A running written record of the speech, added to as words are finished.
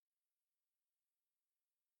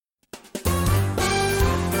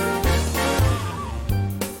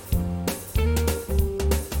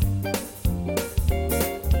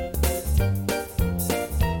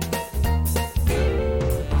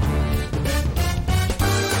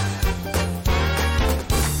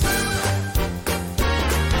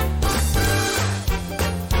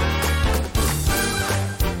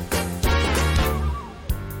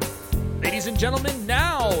gentlemen,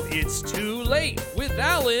 now it's Too Late with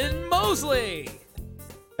Alan Mosley.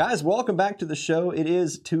 Guys, welcome back to the show. It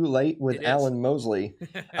is Too Late with Alan Mosley.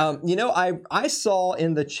 I saw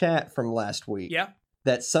in the chat from last week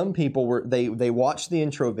that some people were they watched the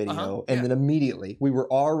intro video and then immediately we were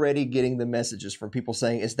already getting the messages from people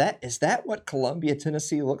saying, "Is that what Columbia,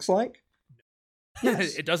 Tennessee looks like?"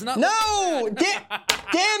 Yes. It does not. No!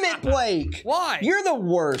 Damn it, Blake! Why? You're the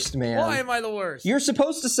worst, man. Why am I the worst? You're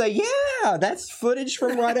supposed to say, "Yeah, that's footage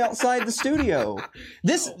from right outside the studio."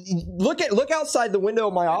 Look outside the window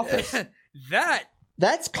of my office.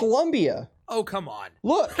 That's Columbia. Oh, come on.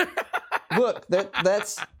 Look,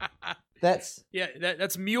 that's that's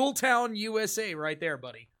Muletown, USA, right there,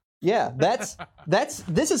 buddy. Yeah,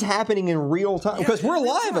 this is happening in real time because we're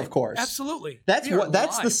live, of course. Absolutely.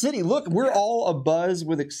 That's the city. Look, we're all abuzz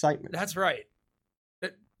with excitement. That's right.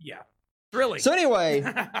 Really. So anyway,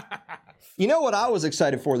 you know what I was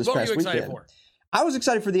excited for this past weekend? What were you excited for? I was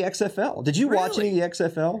excited for the XFL. Did you watch any of the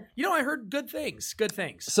XFL? You know, I heard good things. Good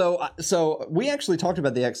things. So we actually talked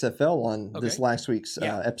about the XFL on this last week's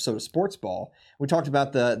episode of Sports Ball. We talked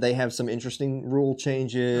about they have some interesting rule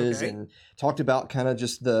changes and talked about kind of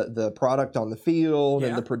just the product on the field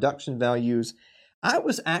and the production values. I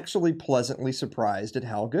was actually pleasantly surprised at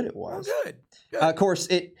how good it was. Oh, good. Of course,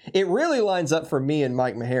 it really lines up for me and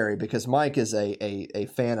Mike Meharry because Mike is a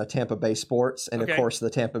fan of Tampa Bay sports, and of course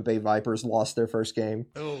the Tampa Bay Vipers lost their first game.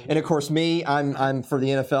 Oh. And of course me, I'm for the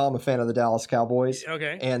NFL. I'm a fan of the Dallas Cowboys.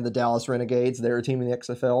 And the Dallas Renegades. They're a team in the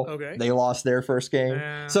XFL. They lost their first game,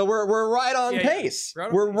 so we're right on pace.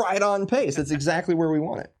 We're right on pace. That's exactly where we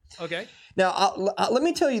want it. Okay. Now, let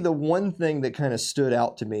me tell you the one thing that kind of stood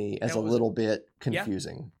out to me as a little bit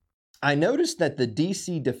confusing. I noticed that the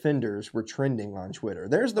DC Defenders were trending on Twitter.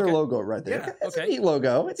 There's their logo right there. Yeah, it's a neat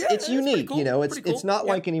logo. It's unique. Cool. You know, cool. it's not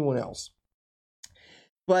like anyone else.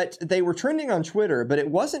 But they were trending on Twitter, but it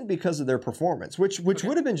wasn't because of their performance, which would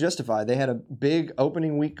have been justified. They had a big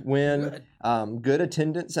opening week win, good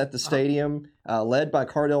attendance at the stadium, led by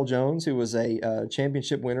Cardell Jones, who was a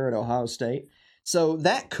championship winner at Ohio State. So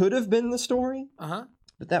that could have been the story,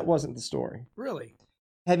 but that wasn't the story. Really?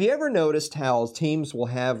 Have you ever noticed how teams will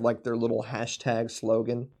have like their little hashtag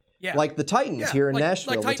slogan? Yeah. Like the Titans here in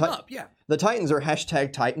Nashville. Like tighten up, The Titans are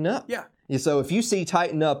hashtag tighten up. Yeah. So if you see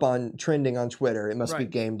tighten up trending on Twitter, it must be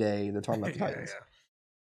game day. They're talking about the Titans.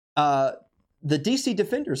 The DC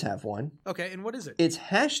Defenders have one. Okay, and what is it? It's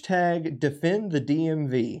hashtag defend the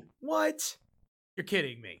DMV. What? You're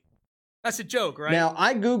kidding me. That's a joke, right? Now,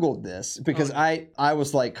 I Googled this because I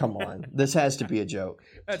was like, come on, this has to be a joke.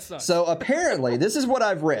 That sucks. So apparently, this is what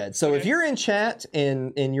I've read. So if you're in chat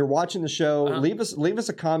and you're watching the show, leave us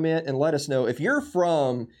a comment and let us know. If you're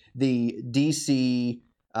from the DC,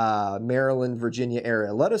 Maryland, Virginia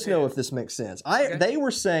area, let us know if this makes sense. They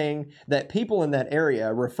were saying that people in that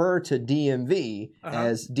area refer to DMV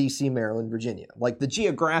as DC, Maryland, Virginia. Like the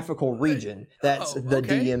geographical region, that's the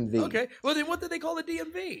DMV. Okay. Well, then what do they call the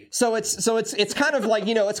DMV? So it's kind of like,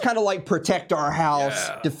 it's kind of like protect our house,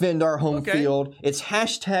 defend our home field. It's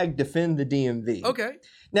hashtag defend the DMV. Okay.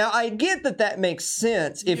 Now, I get that makes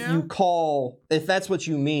sense if if that's what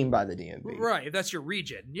you mean by the DMV. Right, if that's your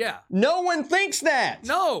region, yeah. No one thinks that.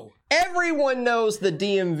 No. Everyone knows the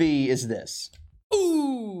DMV is this.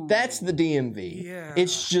 Ooh. That's the DMV. Yeah.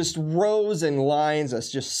 It's just rows and lines of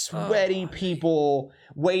just sweaty people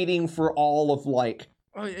waiting for all of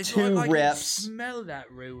two reps. I smell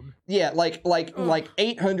that room. Yeah, like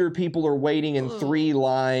 800 people are waiting in 3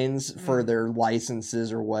 lines for their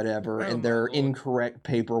licenses or whatever, and their incorrect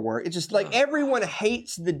paperwork. It's just like everyone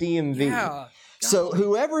hates the DMV. Yeah. So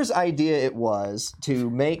whoever's idea it was to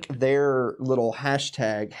make their little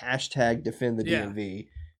hashtag defend the DMV,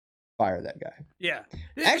 fire that guy. Yeah.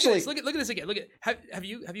 Actually, look at this again. Look at have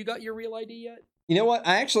you got your real ID yet? You know what?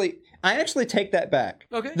 I actually take that back.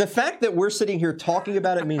 Okay. The fact that we're sitting here talking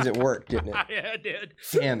about it means it worked, didn't it? Yeah, it did.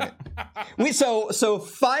 Damn it. So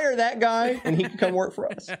fire that guy and he can come work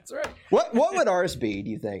for us. That's right. What would ours be, do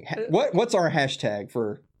you think? What's our hashtag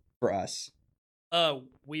for us?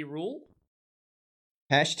 We rule?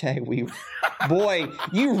 Hashtag we. Boy,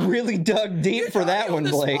 you really dug deep for that one,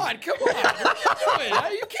 Blake. Come on. What are you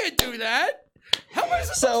doing? You can't do that. How am I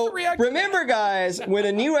supposed to react? Remember, guys, when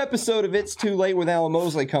a new episode of It's Too Late with Alan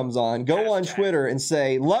Mosley comes on, go on Twitter and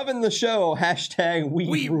say, loving the show, hashtag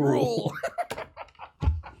we rule.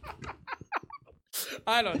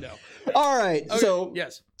 I don't know. All right. Okay, so,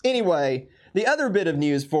 anyway, the other bit of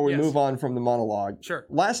news before we move on from the monologue. Sure.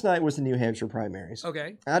 Last night was the New Hampshire primaries.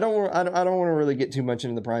 Okay. I don't want to really get too much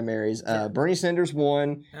into the primaries. Sure. Bernie Sanders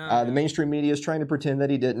won. The mainstream media is trying to pretend that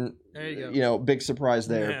he didn't. There you go. Big surprise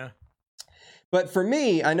there. Yeah. But for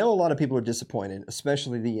me, I know a lot of people are disappointed,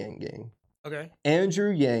 especially the Yang Gang. Okay. Andrew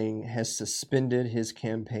Yang has suspended his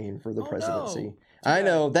campaign for the presidency. No. I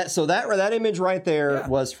know that. So that image right there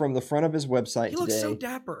was from the front of his website He today. looks so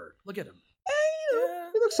dapper. Look at him.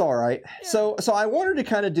 He looks all right. Yeah. So I wanted to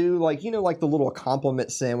kind of do like the little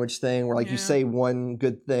compliment sandwich thing where you say one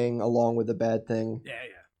good thing along with a bad thing. Yeah.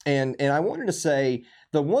 And I wanted to say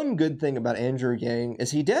the one good thing about Andrew Yang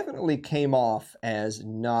is he definitely came off as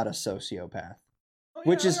not a sociopath,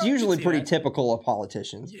 which is usually pretty typical of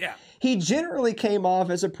politicians. Yeah. He generally came off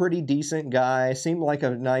as a pretty decent guy, seemed like a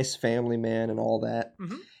nice family man and all that.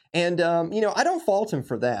 Mm-hmm. And, I don't fault him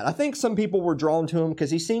for that. I think some people were drawn to him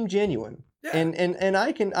because he seemed genuine. Yeah. And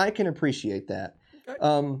I can appreciate that. Okay.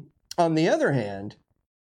 On the other hand,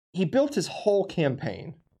 he built his whole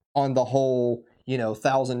campaign on the whole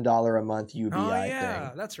 $1,000 a month UBI thing.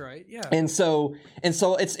 Yeah, that's right. Yeah. And so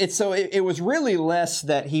it was really less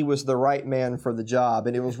that he was the right man for the job,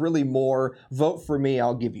 and it was really more vote for me,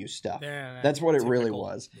 I'll give you stuff. Yeah, that's what it really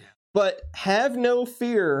was. Yeah. But have no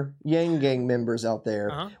fear, Yang Gang members out there.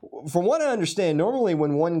 Uh-huh. From what I understand, normally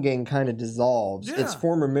when one gang kind of dissolves, its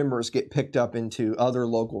former members get picked up into other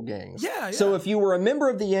local gangs. Yeah. So if you were a member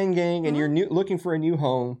of the Yang Gang and you're looking for a new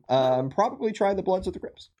home, probably try the Bloods of the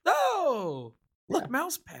Crips. Oh! Look,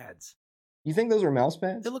 mouse pads. You think those are mouse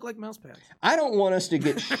pads? They look like mouse pads. I don't want us to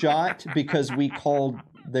get shot because we called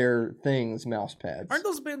their things mouse pads. Aren't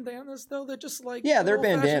those bandanas, though? They're just like they're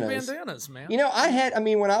bandanas. Bandanas, man.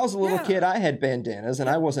 When I was a little kid, I had bandanas, and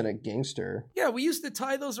I wasn't a gangster. Yeah, we used to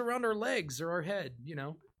tie those around our legs or our head,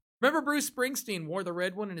 Remember Bruce Springsteen wore the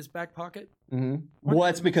red one in his back pocket? Mm-hmm. Well,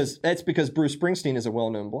 that's because Bruce Springsteen is a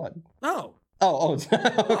well-known Blood. Oh. Oh, okay.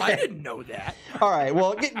 Well, I didn't know that. All right,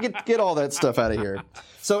 well, get all that stuff out of here.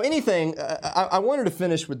 So I wanted to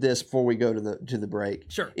finish with this before we go to the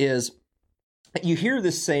break. Sure. Is you hear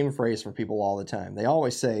this same phrase from people all the time. They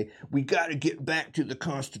always say, we got to get back to the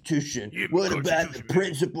Constitution. What about the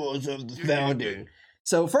principles of the founding?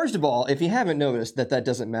 So first of all, if you haven't noticed that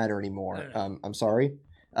doesn't matter anymore, I'm sorry.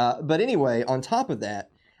 But anyway, on top of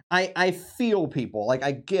that, I feel people,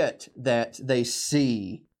 I get that they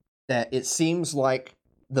see that it seems like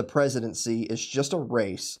the presidency is just a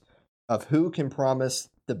race of who can promise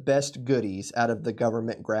the best goodies out of the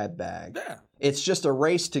government grab bag. Yeah. It's just a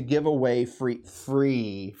race to give away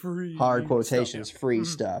free hard quotations, stuff, free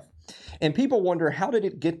stuff. And people wonder, how did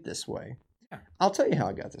it get this way? Yeah. I'll tell you how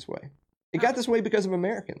it got this way. It got this way because of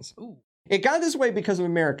Americans. Ooh. It got this way because of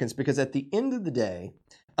Americans, because at the end of the day,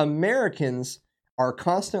 Americans are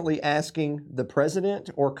constantly asking the president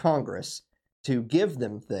or Congress to give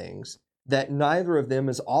them things that neither of them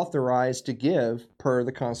is authorized to give per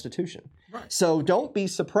the Constitution. Right. So don't be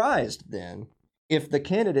surprised then if the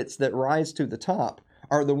candidates that rise to the top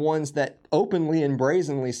are the ones that openly and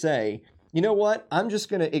brazenly say, you know what, I'm just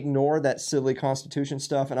going to ignore that silly Constitution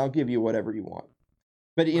stuff and I'll give you whatever you want.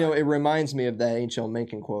 But, it reminds me of that H.L.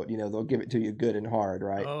 Mencken quote, they'll give it to you good and hard,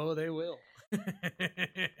 right? Oh, they will.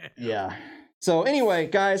 Yeah. So anyway,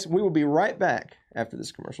 guys, we will be right back after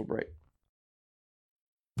this commercial break.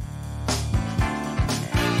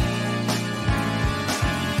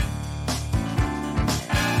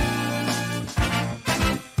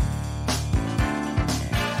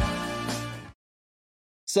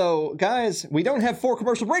 So, guys, we don't have 4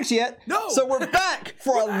 commercial breaks yet. No. So we're back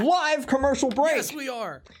for a live commercial break. Yes, we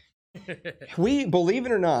are. We, believe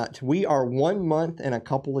it or not, we are 1 month and a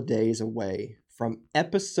couple of days away from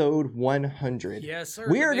episode 100. Yes, sir.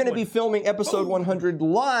 We are going to be filming episode 100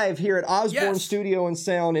 live here at Osborne Studio and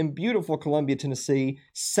Sound in beautiful Columbia, Tennessee,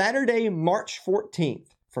 Saturday, March 14th.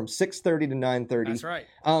 From 6:30 to 9:30. That's right.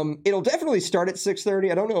 It'll definitely start at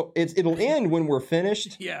 6:30. I don't know. It'll end when we're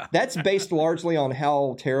finished. Yeah. That's based largely on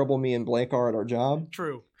how terrible me and Blake are at our job.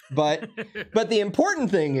 True. But the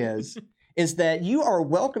important thing is that you are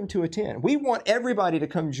welcome to attend. We want everybody to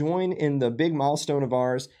come join in the big milestone of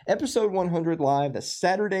ours, episode 100 live, that's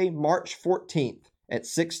Saturday, March 14th. At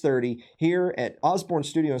 6:30 here at Osborne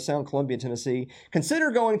Studio in Sound, Columbia, Tennessee. Consider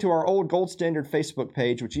going to our old Gold Standard Facebook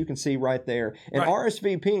page, which you can see right there, and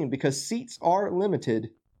RSVPing because seats are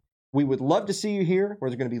limited. We would love to see you here, where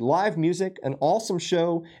there's going to be live music, an awesome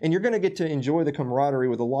show, and you're going to get to enjoy the camaraderie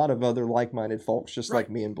with a lot of other like-minded folks, just like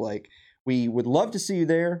me and Blake. We would love to see you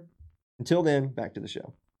there. Until then, back to the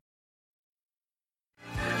show.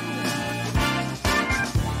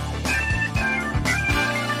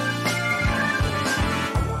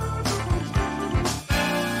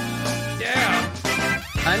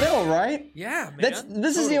 I know, right? Yeah, man.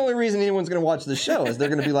 This is the only reason anyone's going to watch the show, is they're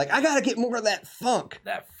going to be like, I got to get more of that funk.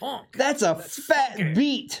 That funk. That's fat funky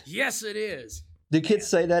beat. Yes, it is. Do kids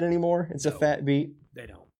say that anymore? It's a fat beat? They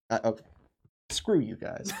don't. Okay. Screw you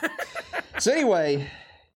guys. So anyway,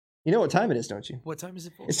 you know what time it is, don't you? What time is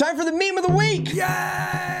it for? It's time for the meme of the week.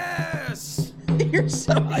 Yes! You're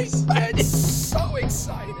so excited. I get so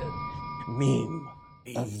excited. Meme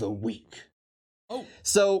of the week. Oh.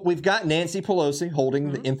 So we've got Nancy Pelosi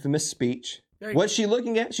holding the infamous speech. What's she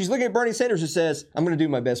looking at? She's looking at Bernie Sanders, who says, I'm going to do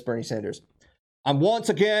my best, Bernie Sanders. I'm once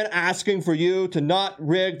again asking for you to not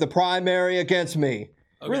rig the primary against me.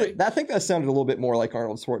 Okay. Really, I think that sounded a little bit more like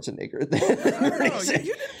Arnold Schwarzenegger.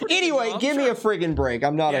 Anyway, give me a friggin' break.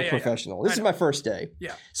 I'm not a professional. This is my first day.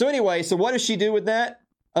 Yeah. So anyway, so what does she do with that?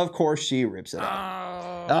 Of course, she rips it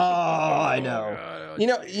up. Oh, I know. You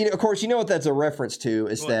know. Of course, you know what that's a reference to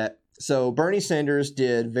is that. So Bernie Sanders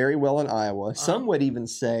did very well in Iowa. Some would even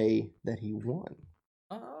say that he won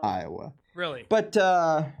Iowa. Really? But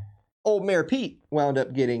old Mayor Pete wound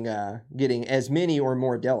up getting as many or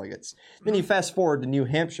more delegates. Then you fast forward to New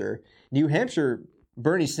Hampshire. New Hampshire,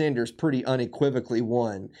 Bernie Sanders pretty unequivocally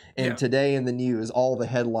won. And today in the news, all the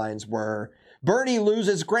headlines were, Bernie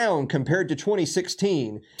loses ground compared to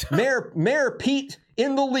 2016. Mayor Pete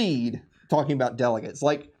in the lead. Talking about delegates.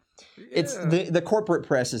 Like, it's the corporate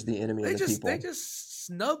press is the enemy of the people. They just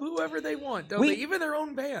snub whoever they want, don't they? Even their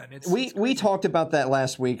own band. We talked about that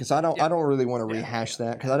last week because I don't really want to rehash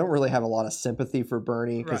that because I don't really have a lot of sympathy for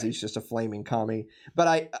Bernie because he's just a flaming commie. But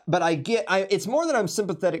I get it's more that I'm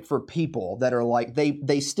sympathetic for people that are like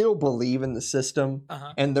they still believe in the system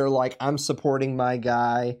and they're like, I'm supporting my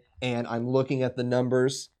guy and I'm looking at the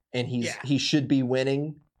numbers and he should be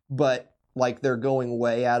winning, but like they're going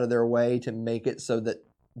way out of their way to make it so that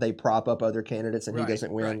they prop up other candidates and he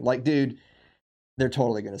doesn't win. Right. Like, dude, they're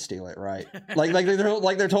totally going to steal it, right? like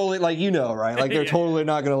they're totally like, you know, right? Like they're totally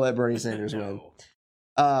not going to let Bernie Sanders win.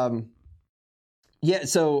 Yeah.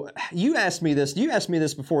 So you asked me this. You asked me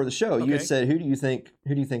this before the show. Okay. You had said, "Who do you think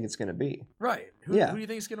it's going to be?" Right. Who do you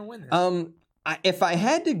think is going to win this? If I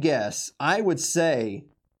had to guess, I would say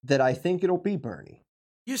that I think it'll be Bernie.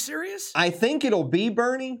 You serious? I think it'll be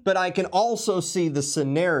Bernie, but I can also see the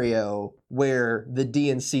scenario where the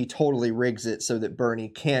DNC totally rigs it so that Bernie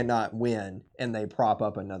cannot win and they prop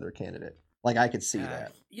up another candidate. Like, I could see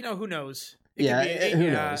that. You know, who knows? Who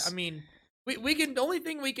knows? I mean, we can. The only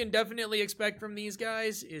thing we can definitely expect from these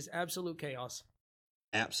guys is absolute chaos.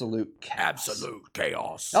 Absolute chaos. Absolute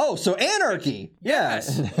chaos. Oh, so anarchy.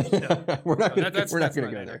 Yes. No. We're not going to go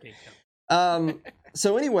anarchy. There.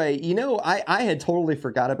 So anyway, you know, I had totally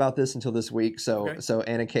forgot about this until this week. So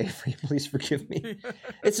Anna Kay, please forgive me.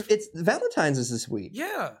 It's Valentine's is this week.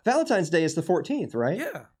 Yeah. Valentine's Day is the 14th, right?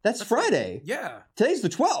 Yeah. That's Friday. Right. Yeah. Today's the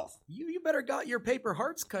 12th. You better got your paper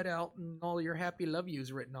hearts cut out and all your happy love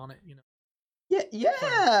yous written on it, you know. Yeah,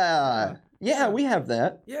 we have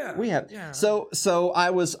that. Yeah. We have. Yeah. So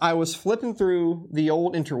I was flipping through the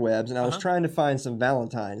old interwebs and I was trying to find some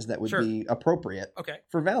Valentines that would be appropriate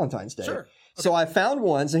for Valentine's Day. Sure. Okay. So I found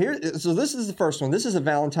one. So this is the first one. This is a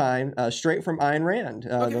Valentine straight from Ayn Rand.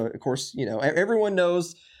 Of course, you know, everyone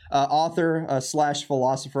knows author /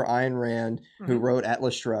 philosopher Ayn Rand, who wrote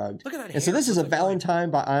Atlas Shrugged. Look at that. And so this is a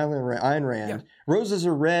Valentine by Ayn Rand. Yeah. Roses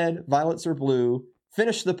are red, violets are blue.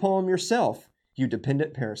 Finish the poem yourself, you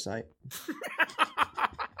dependent parasite.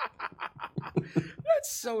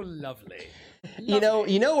 That's so lovely. You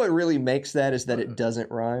know what really makes that is that it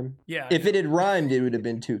doesn't rhyme. Yeah. If it had rhymed, it would have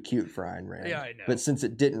been too cute for Ayn Rand. Yeah, I know. But since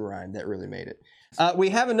it didn't rhyme, that really made it. We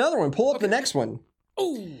have another one. Pull up the next one.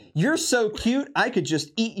 Oh. You're so cute, I could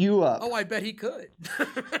just eat you up. Oh, I bet he could.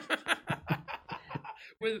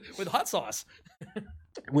 with hot sauce.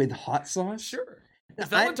 With hot sauce? Sure.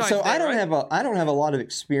 I don't have a lot of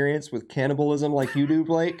experience with cannibalism like you do,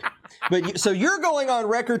 Blake. But you're going on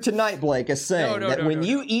record tonight, Blake, as saying that when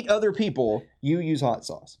you eat other people, you use hot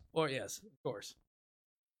sauce. Or yes, of course.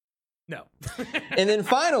 No. And then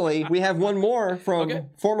finally, we have one more from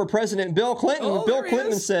former President Bill Clinton. Oh, Bill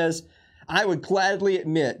Clinton says, "I would gladly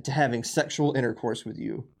admit to having sexual intercourse with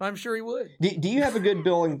you." I'm sure he would. Do you have a good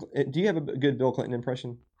Bill Clinton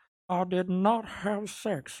impression? I did not have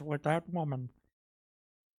sex with that woman.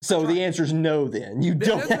 So the answer is no. Then you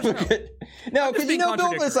don't have a good because you know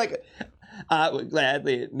Bill is like, I would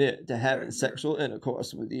gladly admit to having sexual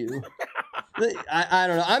intercourse with you. I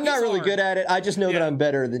don't know. I'm not really good at it. I just know that I'm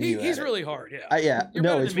better than you. He's really hard. Yeah.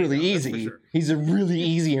 It's really easy. Sure. He's a really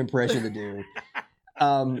easy impression to do.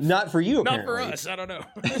 Not for you, apparently. Not for us. I don't know.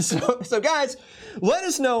 So guys, let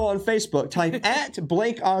us know on Facebook. Type at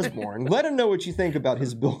Blake Osborne. Let him know what you think about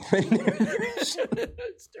his Bill Clinton impression.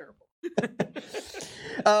 It's terrible.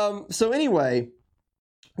 So anyway,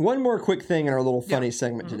 one more quick thing in our little funny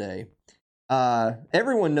segment today.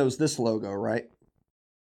 Everyone knows this logo, right?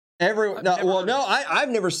 I've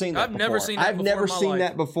never seen that. I've never seen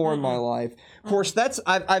that before in my life. Of course,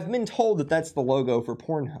 I've been told that that's the logo for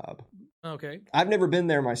Pornhub. Okay. I've never been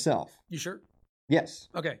there myself. You sure? Yes.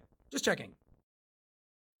 Okay. Just checking.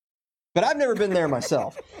 But I've never been there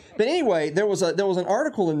myself. But anyway, there was an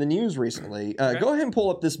article in the news recently. Go ahead and pull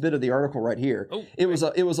up this bit of the article right here. Oh, it was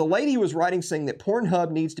a lady who was writing saying that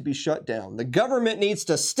Pornhub needs to be shut down. The government needs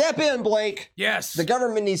to step in, Blake. Yes. The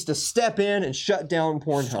government needs to step in and shut down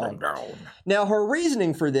Pornhub. Now, her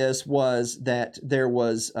reasoning for this was that there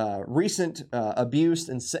was recent abuse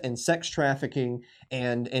and sex trafficking,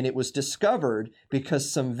 and it was discovered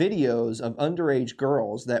because some videos of underage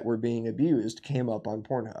girls that were being abused came up on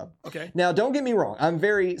Pornhub. Okay. Now, don't get me wrong. I'm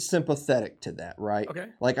very sympathetic to that, right? Okay.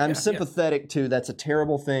 Like, I'm sympathetic to that's a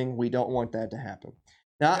terrible thing. We don't want that to happen.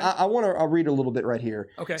 Now, I'll read a little bit right here.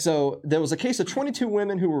 Okay. So, there was a case of 22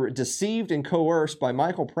 women who were deceived and coerced by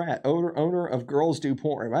Michael Pratt, owner of Girls Do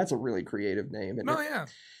Porn. That's a really creative name, isn't it? Oh, yeah.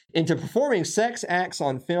 Into performing sex acts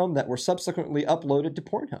on film that were subsequently uploaded to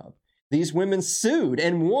Pornhub. These women sued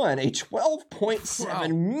and won a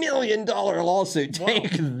 $12.7 million lawsuit.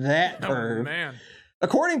 Take that, curve. Oh, man.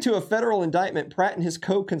 According to a federal indictment, Pratt and his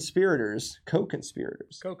co-conspirators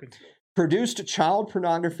produced child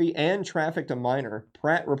pornography and trafficked a minor.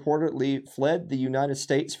 Pratt reportedly fled the United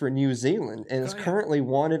States for New Zealand and is currently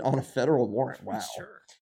wanted on a federal warrant. Wow. Sure.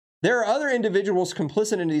 There are other individuals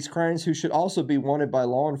complicit in these crimes who should also be wanted by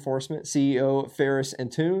law enforcement. CEO Ferris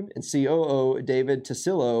Antoon and COO David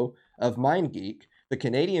Tassillo of MindGeek, the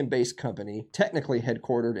Canadian-based company, technically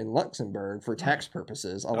headquartered in Luxembourg for tax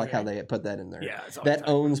purposes. I like how they put that in there. Yeah, that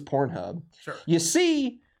owns Pornhub. Sure. You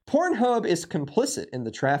see, Pornhub is complicit in the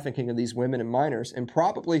trafficking of these women and minors, and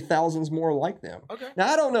probably thousands more like them. Okay. Now,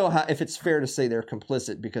 I don't know if it's fair to say they're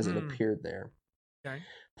complicit because it appeared there. Okay.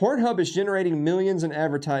 Pornhub is generating millions in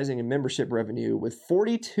advertising and membership revenue with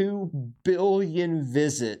 42 billion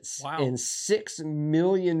visits and 6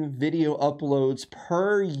 million video uploads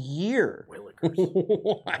per year.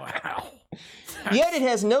 Wow. Yet it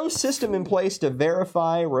has no system in place to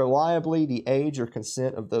verify reliably the age or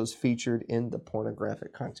consent of those featured in the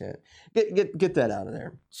pornographic content. Get that out of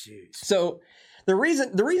there. Jeez. So the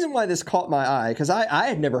reason why this caught my eye, because I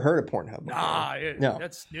had never heard of Pornhub before. No,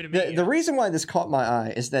 that's new to me. The reason why this caught my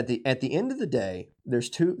eye is that at the end of the day, there's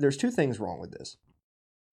two things wrong with this.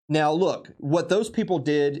 Now, look, what those people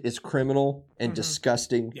did is criminal and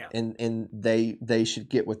disgusting, and they should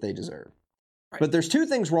get what they deserve. Right. But there's two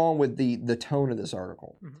things wrong with the tone of this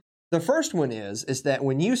article. Mm-hmm. The first one is that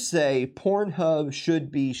when you say Pornhub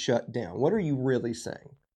should be shut down, what are you really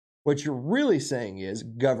saying? What you're really saying is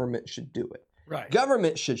government should do it. Right.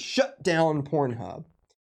 Government should shut down Pornhub.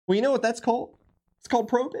 Well, you know what that's called? It's called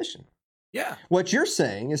prohibition. Yeah. What you're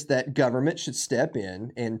saying is that government should step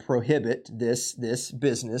in and prohibit this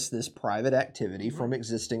business, this private activity from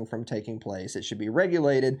taking place. It should be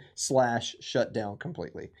regulated / shut down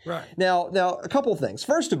completely. Right. Now, a couple things.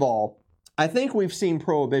 First of all, I think we've seen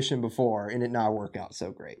prohibition before and it not work out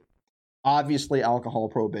so great. Obviously, alcohol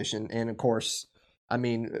prohibition, and of course, I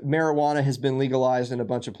mean, marijuana has been legalized in a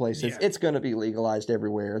bunch of places. Yeah. It's going to be legalized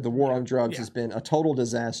everywhere. The war on drugs has been a total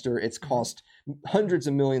disaster. It's cost hundreds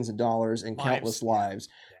of millions of dollars and countless lives.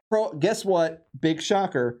 Guess what? Big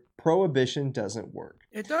shocker. Prohibition doesn't work.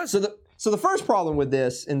 It does. So the first problem with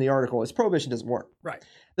this in the article is prohibition doesn't work. Right.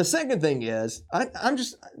 The second thing is,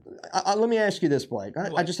 let me ask you this, Blake.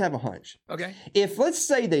 I just have a hunch. Okay. If, let's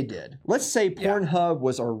say they did. Let's say Pornhub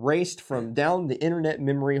was erased from down the internet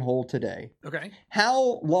memory hole today. Okay.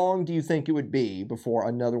 How long do you think it would be before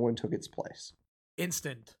another one took its place?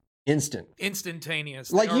 Instant. Instantaneous.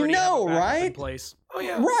 They like, you know, right? Place. Oh,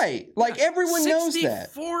 yeah. Right. Like, everyone knows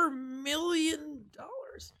that. $64 million.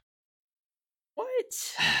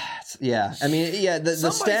 What? Yeah, I mean, the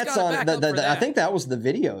stats on I think that was the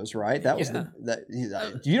videos, right? That was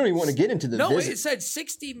you don't even want to get into the it said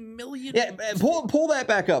 60 million. Yeah, pull that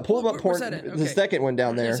back up. Pull up the second one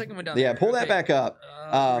down there. The second one down there. Pull that back up.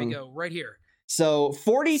 There we go, right here. So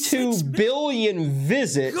 42 billion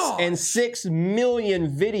visits and 6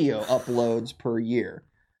 million video uploads per year.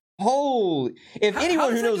 Holy! If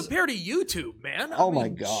anyone who knows, compared to YouTube, man. I mean, my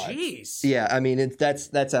god! Jeez. Yeah, I mean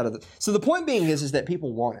that's out of the. So the point being is that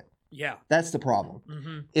people want it. Yeah, that's the problem.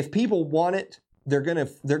 Mm-hmm. If people want it, they're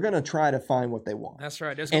gonna try to find what they want. That's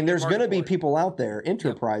right. And there's gonna be people out there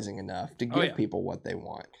enterprising enough to give people what they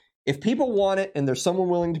want. If people want it and there's someone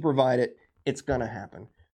willing to provide it, it's gonna happen.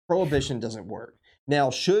 Prohibition doesn't work.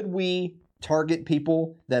 Now, should we target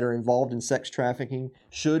people that are involved in sex trafficking?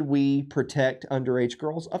 Should we protect underage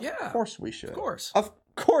girls? Of course we should. Of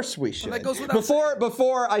course we should. Well, that goes without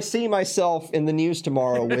before I see myself in the news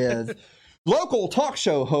tomorrow with Local talk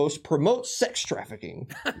show host promotes sex trafficking.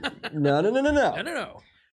 No. No.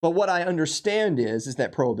 But what I understand is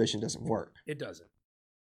that prohibition doesn't work. It doesn't.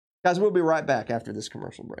 Guys, we'll be right back after this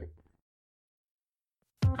commercial break.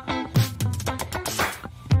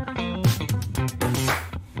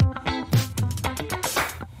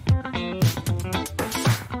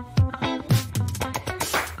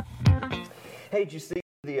 Hey, did you see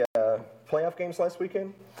the playoff games last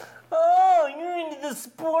weekend? Oh, you're into the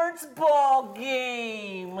sports ball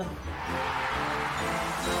game.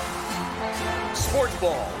 Sports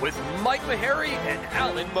Ball with Mike Meharry and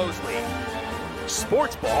Alan Mosley.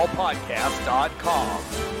 SportsBallPodcast.com.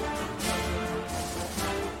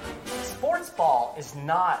 Sports ball is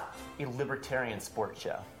not a libertarian sports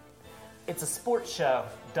show. It's a sports show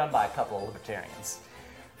done by a couple of libertarians.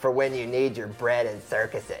 For when you need your bread in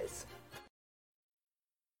circuses.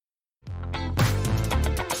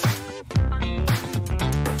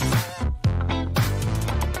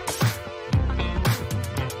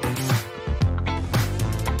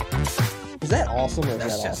 Is that awesome or is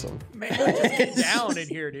That's that just, awesome? Man, just get down in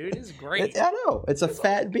here, dude. It's great. I know. It's a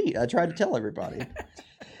fat beat. I tried to tell everybody.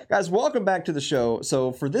 Guys, welcome back to the show.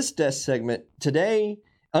 So for this desk segment, today,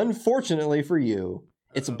 unfortunately for you,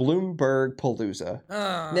 it's Bloomberg Palooza.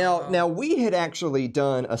 Now we had actually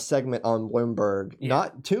done a segment on Bloomberg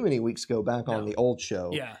not too many weeks ago back on the old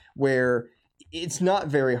show where it's not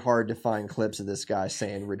very hard to find clips of this guy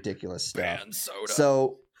saying ridiculous stuff.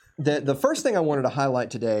 So the first thing I wanted to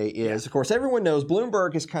highlight today is, of course, everyone knows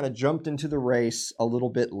Bloomberg has kind of jumped into the race a little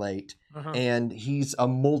bit late, and he's a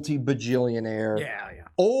multi-bajillionaire,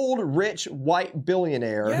 old, rich, white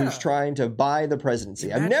billionaire who's trying to buy the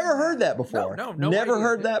presidency. I've never heard that before. No never idea.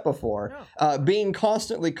 heard that before. No. Being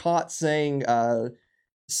constantly caught saying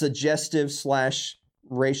suggestive /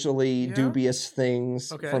 racially dubious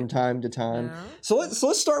things from time to time. So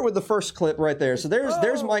let's start with the first clip right there. So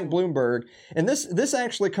there's Mike Bloomberg, and this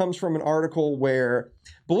actually comes from an article where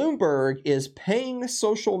Bloomberg is paying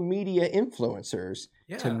social media influencers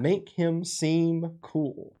to make him seem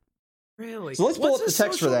cool. Really? So let's pull up the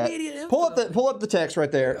text for that. Pull up the text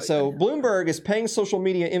right there. So Bloomberg is paying social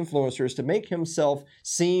media influencers to make himself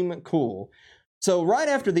seem cool. So right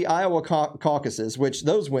after the Iowa caucuses, which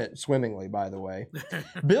those went swimmingly, by the way,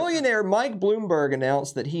 billionaire Mike Bloomberg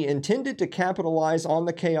announced that he intended to capitalize on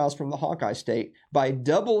the chaos from the Hawkeye State by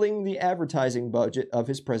doubling the advertising budget of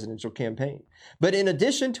his presidential campaign. But in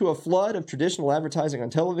addition to a flood of traditional advertising on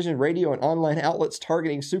television, radio, and online outlets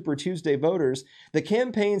targeting Super Tuesday voters, the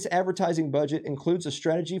campaign's advertising budget includes a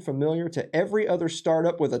strategy familiar to every other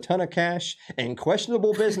startup with a ton of cash and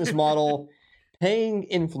questionable business model, paying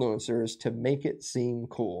influencers to make it seem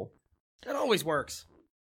cool. That always works.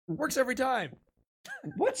 Works every time.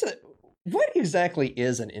 What exactly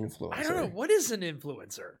is an influencer? I don't know. What is an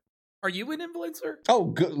influencer? Are you an influencer? Oh,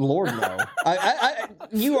 good Lord, no.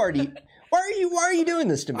 You already. Why are you doing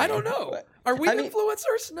this to me? I don't know. Are we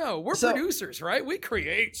influencers? No, we're producers, right? We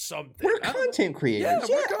create something. We're content creators. Yeah,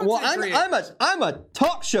 we're content creators. I'm a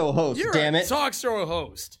talk show host. You're damn it, talk show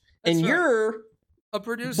host. That's and right. You're a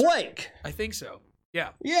producer. Blake. I think so.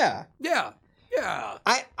 Yeah. Yeah.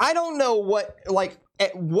 I don't know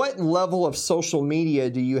at what level of social media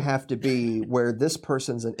do you have to be where this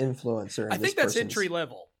person's an influencer? And I think that's entry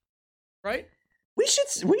level, right? We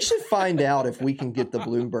should find out if we can get the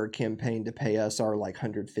Bloomberg campaign to pay us our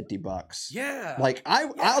 $150. Yeah.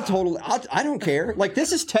 I don't care. Like,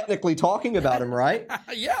 this is technically talking about him, right?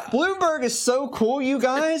 Yeah. Bloomberg is so cool, you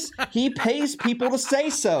guys. He pays people to say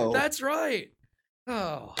so. That's right.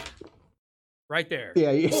 Oh. Right there.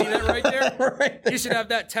 Yeah, you see that right there? Right there? You should have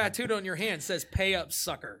that tattooed on your hand. It says "Pay up,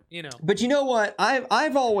 sucker." You know. But you know what?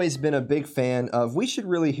 I've always been a big fan of. We should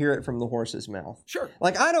really hear it from the horse's mouth. Sure.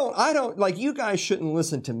 Like I don't like you guys shouldn't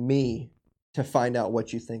listen to me to find out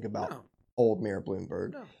what you think about old Mayor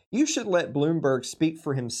Bloomberg. No. You should let Bloomberg speak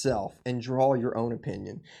for himself and draw your own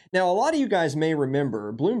opinion. Now, a lot of you guys may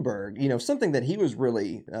remember Bloomberg, something that he was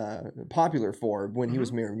really popular for when he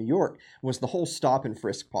was mayor of New York was the whole stop and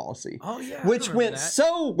frisk policy. Oh, yeah. Which went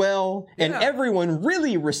so well, and everyone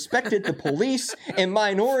really respected the police, and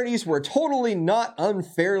minorities were totally not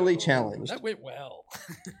unfairly challenged. That went well.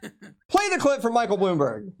 Play the clip from Michael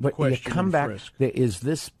Bloomberg. But you come back, there is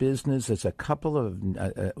this business, it's a couple of,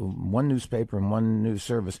 one newspaper and one news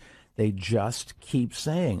service, they just keep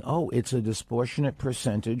saying, it's a disproportionate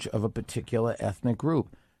percentage of a particular ethnic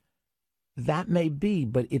group. That may be,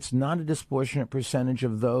 but it's not a disproportionate percentage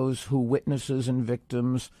of those who witnesses and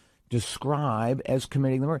victims describe as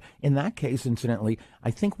committing the murder. In that case, incidentally, I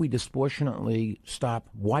think we disproportionately stop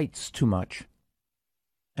whites too much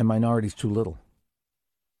and minorities too little.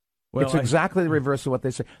 Well, it's exactly the reverse of what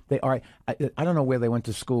they say. They are. I don't know where they went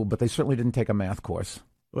to school, but they certainly didn't take a math course.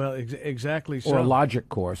 Well, exactly so. Or a logic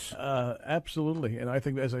course. Absolutely. And I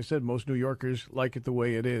think, as I said, most New Yorkers like it the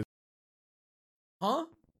way it is. Huh?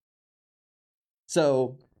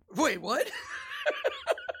 So. Wait, what?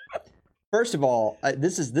 First of all,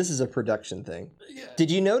 this is a production thing. Yeah. Did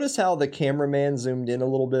you notice how the cameraman zoomed in a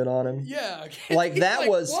little bit on him? Yeah. Like that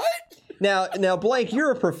was. What? Now, Blake,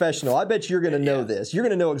 you're a professional. I bet you're going to know this. You're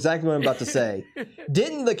going to know exactly what I'm about to say.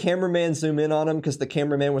 Didn't the cameraman zoom in on him because the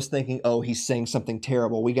cameraman was thinking, "Oh, he's saying something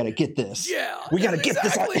terrible. We got to get this. Yeah, we got to get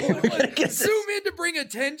this. We got to get this." Zoom in to bring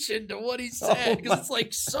attention to what he said because it's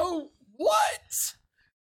like, so what?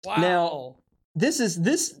 Wow. Now,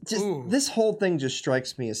 this whole thing just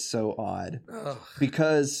strikes me as so odd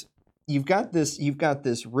because you've got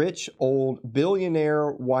this rich old billionaire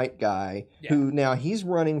white guy who now he's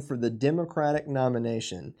running for the Democratic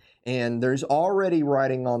nomination, and there's already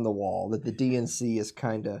writing on the wall that the DNC is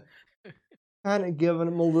kind of giving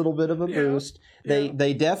him a little bit of a boost.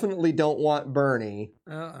 They definitely don't want Bernie.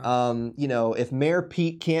 If Mayor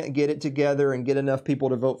Pete can't get it together and get enough people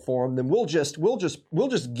to vote for him, then we'll just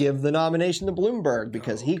give the nomination to Bloomberg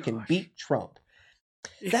because he can beat Trump.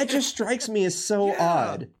 That just strikes me as so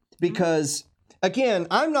odd. Because again,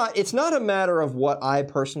 it's not a matter of what I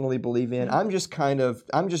personally believe in. I'm just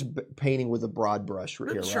painting with a broad brush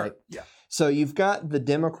here, right? Yeah. So you've got the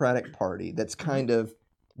Democratic Party that's kind of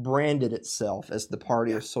branded itself as the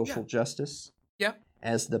party of social justice. Yeah.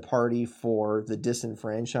 As the party for the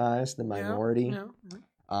disenfranchised, the minority,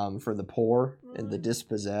 for the poor and the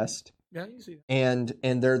dispossessed. Yeah, you see that.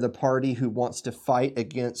 And they're the party who wants to fight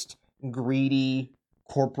against greedy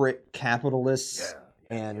corporate capitalists.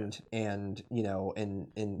 And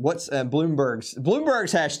what's Bloomberg's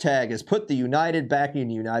hashtag is put the United back in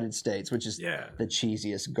the United States, which is the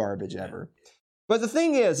cheesiest garbage ever. But the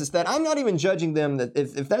thing is that I'm not even judging them that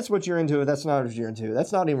if that's what you're into, that's not what you're into.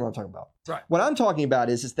 That's not even what I'm talking about. Right. What I'm talking about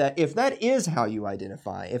is that if that is how you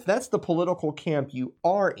identify, if that's the political camp you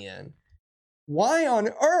are in, why on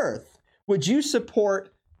earth would you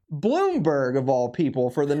support Bloomberg of all people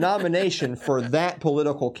for the nomination for that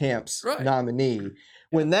political camp's nominee?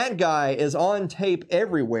 When that guy is on tape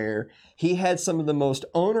everywhere, he had some of the most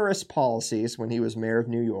onerous policies when he was mayor of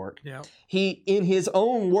New York. Yeah. He, in his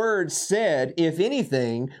own words, said, if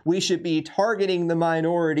anything, we should be targeting the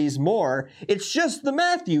minorities more. It's just the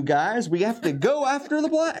math, you guys. We have to go after the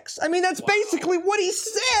blacks. I mean, that's basically what he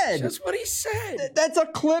said. That's what he said. That's a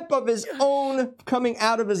clip of his own coming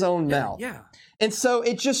out of his own mouth. Yeah. And so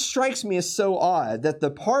it just strikes me as so odd that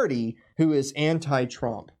the party who is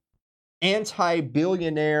anti-Trump,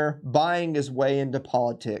 anti-billionaire, buying his way into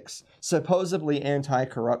politics, supposedly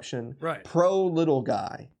anti-corruption, pro-little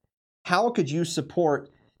guy. How could you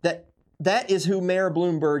support that? That is who Mayor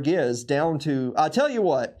Bloomberg is, down to, I'll tell you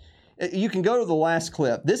what, you can go to the last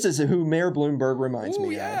clip. This is who Mayor Bloomberg reminds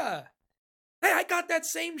me of. Hey, I got that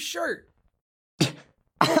same shirt.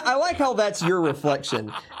 I like how that's your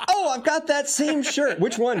reflection. Oh, I've got that same shirt.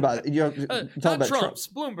 Which one, by the talking about Trump's,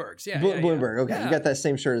 Bloomberg's. Yeah, Bloomberg. Okay, you got that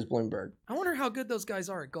same shirt as Bloomberg. I wonder how good those guys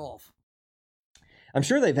are at golf. I'm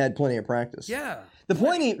sure they've had plenty of practice. Yeah. The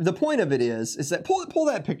point of it is that pull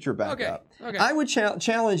that picture back up. Okay. I would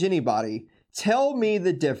challenge anybody. Tell me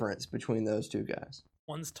the difference between those two guys.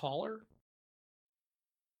 One's taller.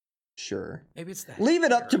 Sure. Maybe it's the Leave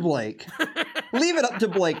it up to Blake. Leave it up to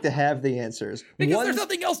Blake to have the answers. Because there's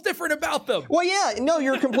nothing else different about them. Well, yeah, no,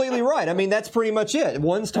 you're completely right. I mean, that's pretty much it.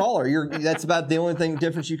 One's taller. That's about the only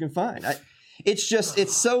difference you can find.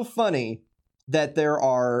 It's so funny that there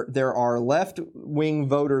are left-wing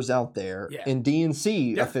voters out there and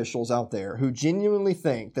DNC officials out there who genuinely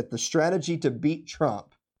think that the strategy to beat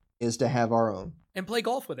Trump is to have our own. And play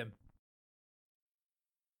golf with him.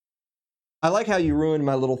 I like how you ruined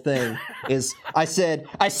my little thing. I said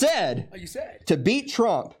Oh, you said. To beat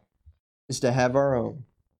Trump is to have our own.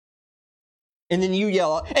 And then you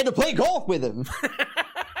yell out, and to play golf with him.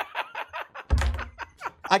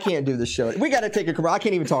 I can't do this show. We got to take a commercial. I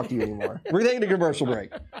can't even talk to you anymore. We're taking a commercial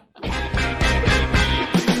break.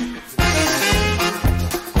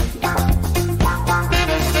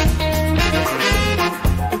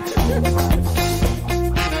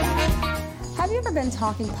 Have you ever been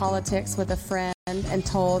talking politics with a friend and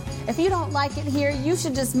told, if you don't like it here, you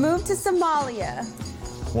should just move to Somalia?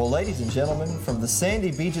 Well, ladies and gentlemen, from the sandy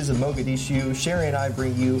beaches of Mogadishu, Sherry and I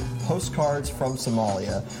bring you Postcards from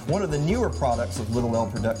Somalia, one of the newer products of Little L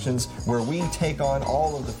Productions, where we take on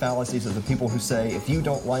all of the fallacies of the people who say, if you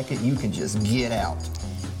don't like it, you can just get out.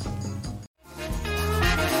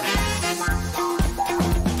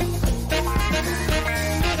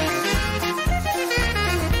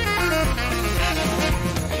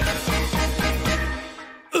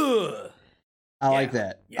 I like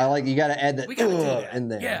that. Yeah. I like you got to add that, We gotta do that. in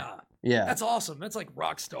there. Yeah. Yeah. That's awesome. That's like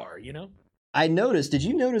rock star, you know? I noticed. Did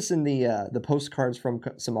you notice in the postcards from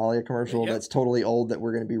Somalia commercial that's totally old that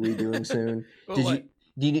we're going to be redoing soon?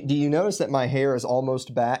 Do you notice that my hair is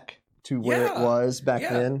almost back to where it was back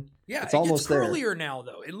then? Yeah, it's almost gets there. curlier now,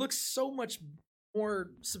 though. It looks so much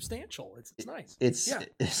more substantial. It's nice. It's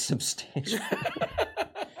substantial.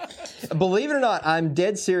 Believe it or not, I'm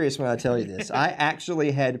dead serious when I tell you this. I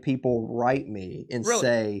actually had people write me and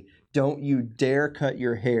say, "Don't you dare cut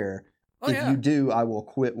your hair. If you do, I will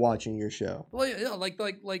quit watching your show." Well, yeah, like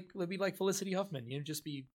it'd be like Felicity Huffman. You'd just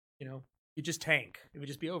be, you just tank. It would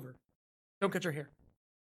just be over. Don't cut your hair.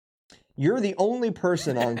 You're the only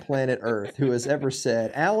person on planet Earth who has ever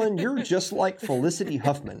said, "Alan, you're just like Felicity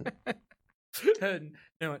Huffman."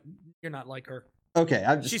 No, you're not like her. Okay,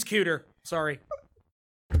 she's cuter. Sorry.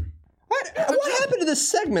 What happened to this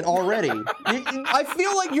segment already? I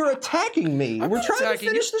feel like you're attacking me. We're trying to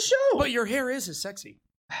finish the show. But your hair is as sexy.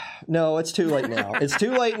 No, it's too late now. It's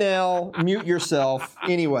too late now. Mute yourself.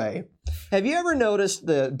 Anyway, have you ever noticed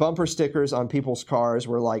the bumper stickers on people's cars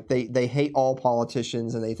where like they hate all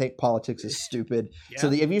politicians and they think politics is stupid? Yeah. So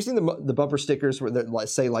have you seen the bumper stickers where they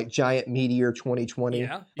say like Giant Meteor 2020?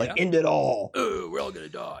 End it all. Oh, we're all gonna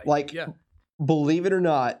die. Believe it or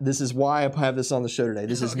not, this is why I have this on the show today.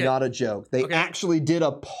 This is not a joke. They actually did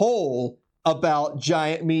a poll about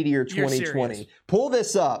Giant Meteor 2020. Pull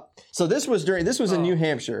this up. So this was in New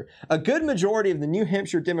Hampshire. A good majority of the New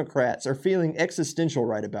Hampshire Democrats are feeling existential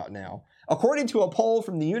right about now. According to a poll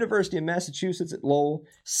from the University of Massachusetts at Lowell,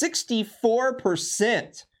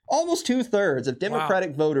 64%, almost 2/3 of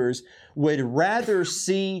Democratic voters would rather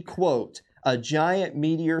see, quote, a giant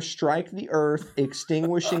meteor strike the earth,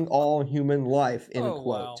 extinguishing all human life, end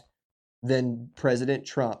quote, than President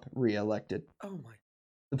Trump reelected. Oh my.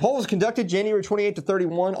 The poll was conducted January 28 to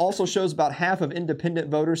 31, also shows about half of independent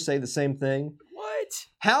voters say the same thing. What?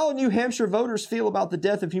 How New Hampshire voters feel about the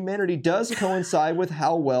death of humanity does coincide with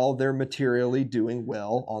how well they're materially doing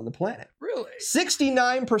well on the planet. Really?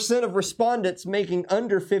 69% of respondents making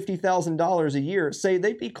under $50,000 a year say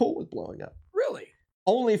they'd be cool with blowing up. Really?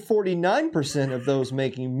 Only 49% of those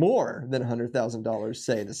making more than $100,000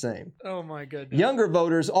 say the same. Oh my goodness. Younger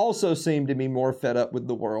voters also seem to be more fed up with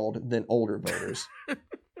the world than older voters.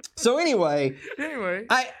 So anyway,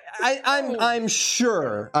 I'm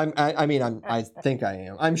sure. I think I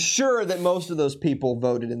am. I'm sure that most of those people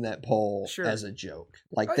voted in that poll as a joke.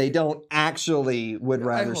 Like they don't actually would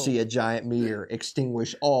rather see a giant meteor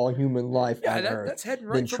extinguish all human life on Earth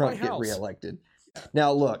than Trump get reelected.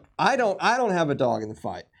 Now, look, I don't have a dog in the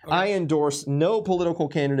fight. Okay. I endorse no political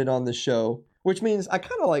candidate on this show, which means I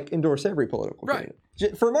kind of like endorse every political candidate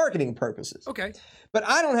for marketing purposes. Okay. But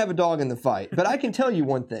I don't have a dog in the fight. But I can tell you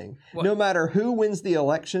one thing. No matter who wins the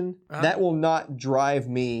election, that will not drive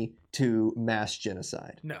me to mass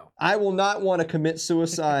genocide. No. I will not want to commit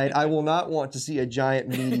suicide. I will not want to see a giant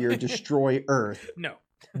meteor destroy Earth. No.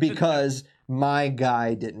 Because my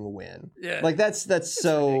guy didn't win. Yeah. Like that's so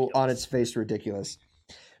ridiculous. On its face ridiculous.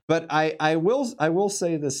 But I will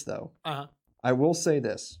say this though. I will say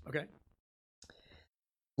this. Okay.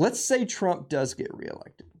 Let's say Trump does get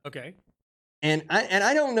reelected. Okay. And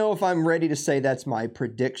I don't know if I'm ready to say that's my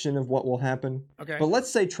prediction of what will happen. Okay. But let's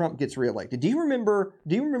say Trump gets reelected. Do you remember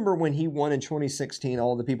when he won in 2016,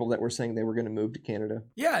 all the people that were saying they were going to move to Canada?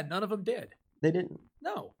 Yeah, none of them did. They didn't.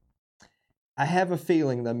 No. I have a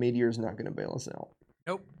feeling the meteor's not going to bail us out.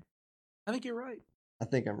 Nope. I think you're right. I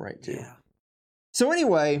think I'm right too. Yeah. So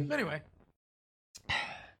anyway.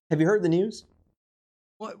 Have you heard the news?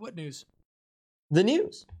 What news? The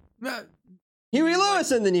news. Huey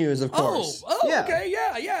Lewis in the news, of course. Oh, yeah. Okay,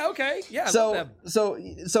 yeah, okay, yeah.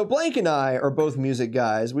 So Blake and I are both music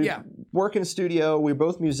guys. We work in a studio. We're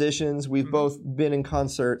both musicians. We've both been in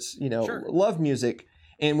concerts. Love music,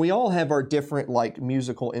 and we all have our different like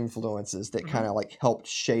musical influences that kind of like helped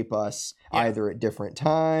shape us either at different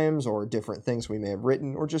times or different things we may have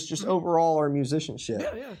written, or just overall our musicianship.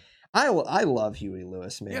 Yeah. I love Huey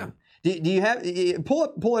Lewis, man. Yeah. Do you have pull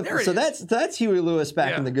up? There so that's Huey Lewis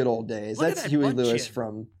back in the good old days. That's Huey Lewis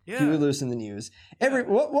from Huey Lewis in the News.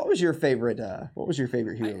 What was your favorite? What was your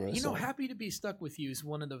favorite Huey Lewis? song? "Happy to Be Stuck with You" is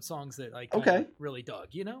one of the songs that I really dug.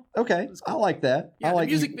 Okay, cool. I like that. Yeah, I like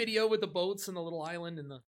the music video with the boats and the little island and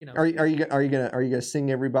the Are you gonna sing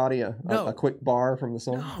everybody a quick bar from the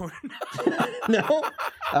song? No.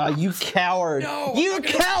 No. You coward! No, you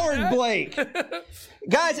coward, Blake!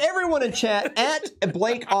 Guys, everyone in chat at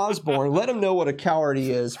Blake Osborne, let him know what a coward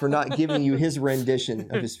he is for not giving you his rendition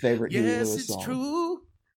of his favorite Huey Lewis song. Yes, it's true.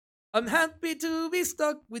 I'm happy to be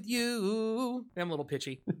stuck with you. I'm a little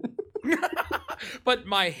pitchy. But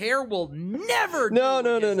my hair will never. No.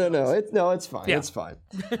 It's fine. Yeah. It's fine.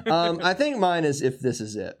 I think mine is If This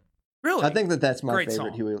Is It. Really? I think that's my Great favorite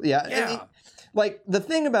song. Huey. Yeah. Like the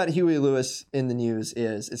thing about Huey Lewis in the News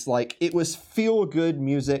is it's like it was feel good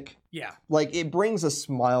music. Yeah. Like it brings a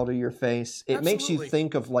smile to your face. It makes you Absolutely.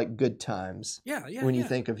 think of like good times. Yeah. When you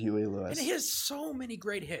think of Huey Lewis. And he has so many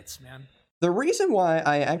great hits, man. The reason why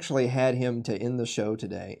I actually had him to end the show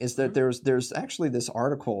today is that there's actually this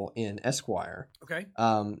article in Esquire Okay.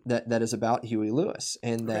 that is about Huey Lewis,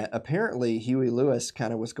 and that apparently Huey Lewis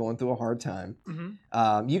kind of was going through a hard time.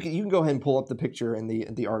 Mm-hmm. You can go ahead and pull up the picture in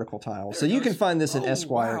the article title, so you can find this in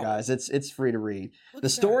Esquire, guys. It's free to read. The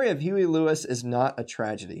story of Huey Lewis is not a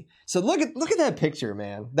tragedy. So look at that picture,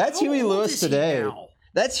 man. That's How Huey old Lewis is he today. now?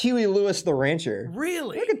 That's Huey Lewis the rancher.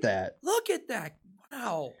 Really? Look at that. Look at that.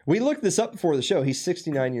 Wow. We looked this up before the show. He's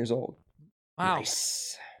 69 years old. Wow.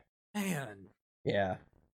 Nice. Man. Yeah.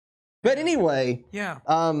 But anyway, Yeah.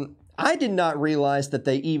 I did not realize that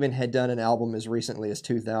they even had done an album as recently as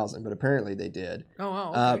 2000, but apparently they did. Oh,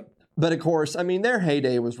 wow. Okay. But of course, I mean, their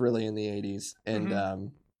heyday was really in the 80s.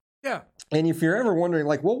 And yeah. And if you're ever wondering,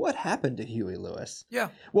 like, well, what happened to Huey Lewis? Yeah.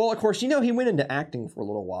 Well, of course, he went into acting for a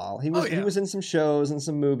little while. He was in some shows and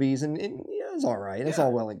some movies, and it was all right. It's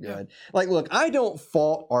all well and good. Like, look, I don't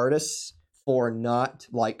fault artists for not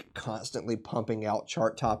like constantly pumping out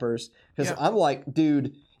chart toppers because I'm like,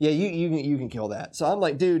 dude, you can kill that. So I'm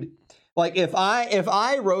like, dude, like if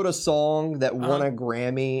I wrote a song that won a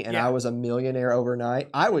Grammy and I was a millionaire overnight,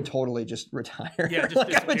 I would totally just retire. Yeah, just like,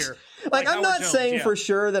 disappear. I'm Howard not Jones, saying for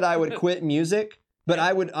sure that I would quit music, but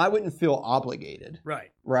I wouldn't feel obligated.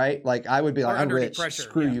 Right? Like I would be like, I'm rich. Pressure,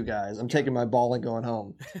 Screw you guys. I'm taking my ball and going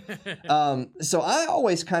home. So I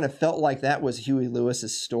always kind of felt like that was Huey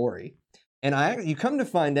Lewis's story. And you come to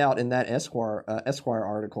find out in that Esquire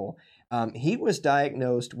article, he was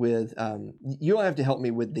diagnosed with. You'll have to help me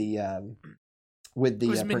with the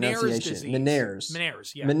pronunciation.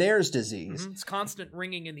 Meniere's disease. Mm-hmm. It's constant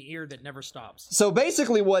ringing in the ear that never stops. So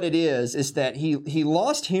basically, what it is that he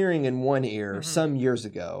lost hearing in one ear some years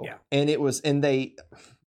ago, and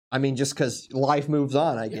just because life moves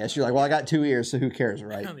on, I guess you're like, well, I got two ears, so who cares,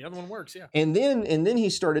 right? The other one works, yeah. And then he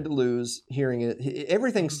started to lose hearing.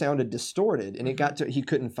 Everything sounded distorted, and it got to he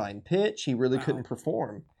couldn't find pitch. He really couldn't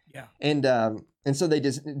perform. Yeah. And so they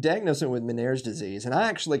diagnosed him with Meniere's disease, and I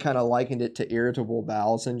actually kind of likened it to irritable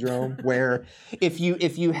bowel syndrome, where if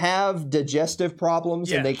you have digestive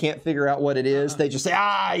problems and they can't figure out what it is, they just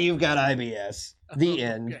say, you've got IBS. The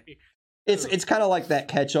end. Okay. It's kind of like that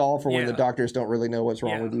catch-all for when the doctors don't really know what's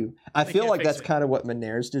wrong with you. I feel like that's kind of what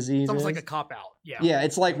Meniere's disease is. It's almost like a cop-out. Yeah. Yeah,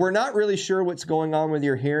 it's like we're not really sure what's going on with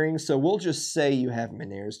your hearing, so we'll just say you have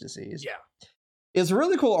Meniere's disease. Yeah. It's a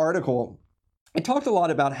really cool article. It talked a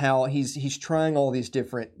lot about how he's trying all these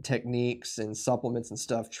different techniques and supplements and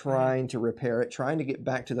stuff, trying to repair it, trying to get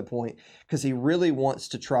back to the point, because he really wants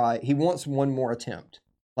to try. He wants one more attempt.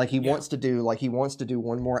 Like he wants to do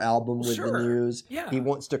one more album with the News. Yeah. He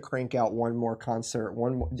wants to crank out one more concert,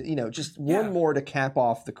 one more, just one more to cap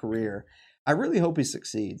off the career. I really hope he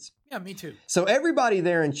succeeds. Yeah, me too. So everybody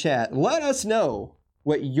there in chat, let us know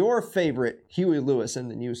what your favorite Huey Lewis in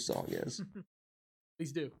the News song is.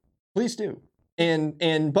 Please do. Please do.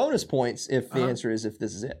 And bonus points if the answer is If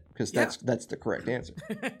This Is It, because that's the correct answer.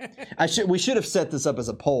 We should have set this up as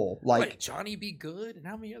a poll. Like wait, Johnny Be Good, and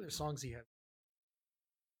how many other songs he had?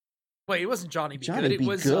 Wait, it wasn't Johnny Be Johnny Good. Be It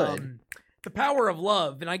was Good. The Power of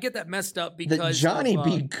Love, and I get that messed up because Johnny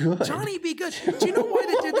Be Good. Johnny Be Good. Do you know why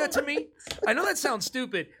they did that to me? I know that sounds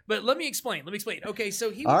stupid, but let me explain. Okay, so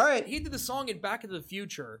he did the song in Back to the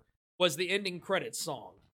Future was the ending credits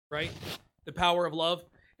song, right? The Power of Love.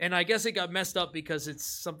 And I guess it got messed up because it's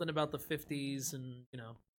something about the 50s and,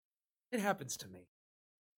 it happens to me.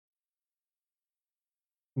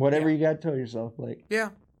 Whatever you got to tell yourself, Blake. Yeah.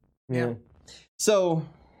 So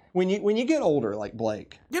when you get older, like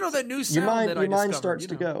Blake, that new sound your mind starts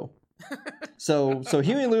to go. So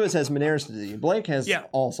Huey Lewis has Meniere's disease. Blake has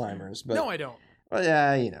Alzheimer's. But no, I don't. Well,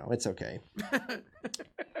 yeah, it's okay.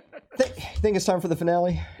 Think it's time for the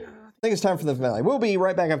finale? I think it's time for the finale. We'll be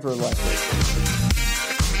right back after the last break.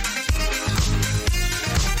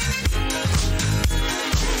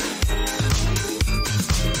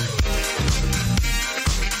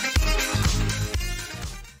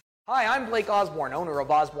 Hi, I'm Blake Osborne, owner of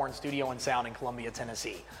Osborne Studio and Sound in Columbia,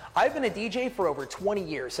 Tennessee. I've been a DJ for over 20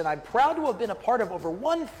 years, and I'm proud to have been a part of over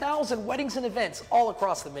 1,000 weddings and events all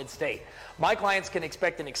across the mid-state. My clients can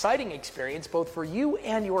expect an exciting experience both for you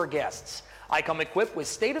and your guests. I come equipped with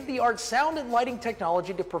state-of-the-art sound and lighting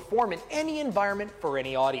technology to perform in any environment for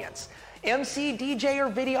any audience. MC, DJ, or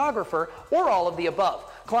videographer, or all of the above.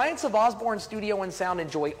 Clients of Osborne Studio and Sound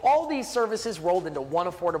enjoy all these services rolled into one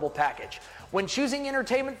affordable package. When choosing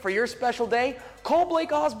entertainment for your special day, call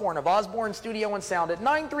Blake Osborne of Osborne Studio and Sound at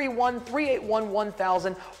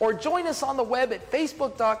 931-381-1000 or join us on the web at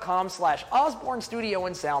facebook.com/Osborne Studio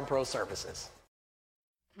and Sound Pro Services.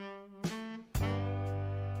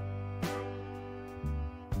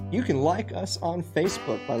 You can like us on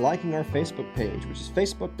Facebook by liking our Facebook page, which is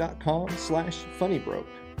facebook.com/funnybroke.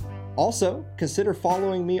 Also, consider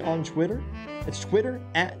following me on Twitter. It's Twitter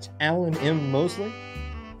at Alan M. Mosley.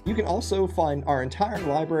 You can also find our entire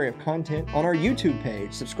library of content on our YouTube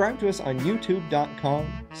page. Subscribe to us on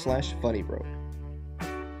youtube.com/funnybroke.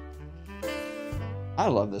 I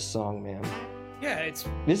love this song, man. Yeah, it's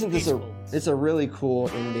it's a really cool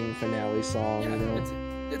ending finale song. Yeah, you know?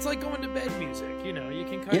 it's like going to bed music. You know, you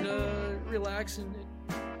can kind of relax and.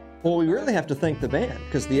 Well, we really have to thank the band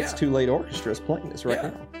because the It's Too Late Orchestra is playing this right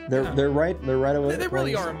now. They're right away. They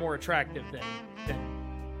really are more attractive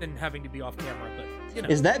than having to be off camera. But you know.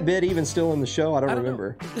 Is that bit even still in the show? I don't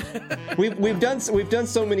remember. we've done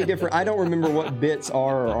so many different. I don't remember what bits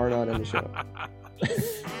are or are not in the show.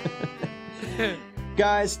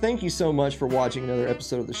 Guys, thank you so much for watching another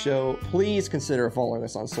episode of the show. Please consider following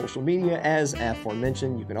us on social media as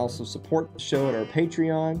aforementioned. You can also support the show at our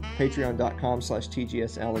Patreon,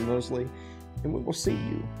 patreon.com/TGS Alan Mosley. And we will see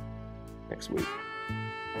you next week.